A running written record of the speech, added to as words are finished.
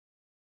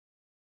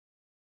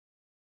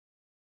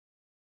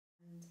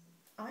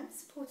I'm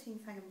supporting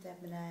Thangam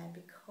Debbonaire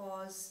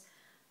because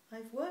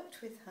I've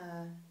worked with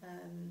her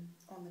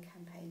on the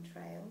campaign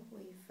trail.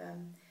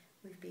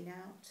 We've been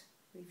out,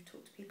 we've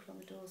talked to people on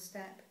the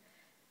doorstep.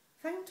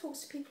 Thangam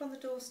talks to people on the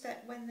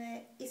doorstep when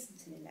there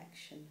isn't an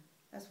election,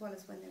 as well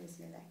as when there is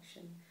an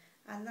election,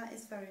 and that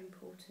is very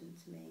important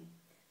to me.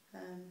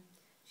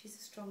 She's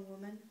a strong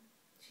woman,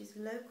 she's a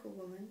local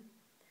woman,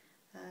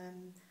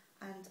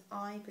 and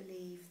I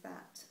believe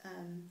that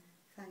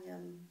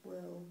Thangam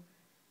will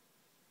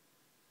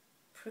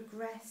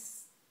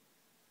progress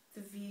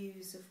the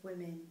views of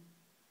women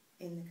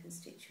in the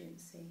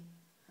constituency.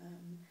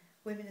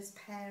 Women as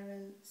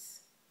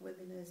parents,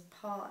 women as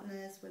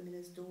partners, women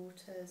as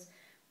daughters,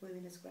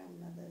 women as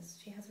grandmothers.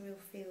 She has a real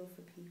feel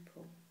for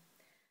people.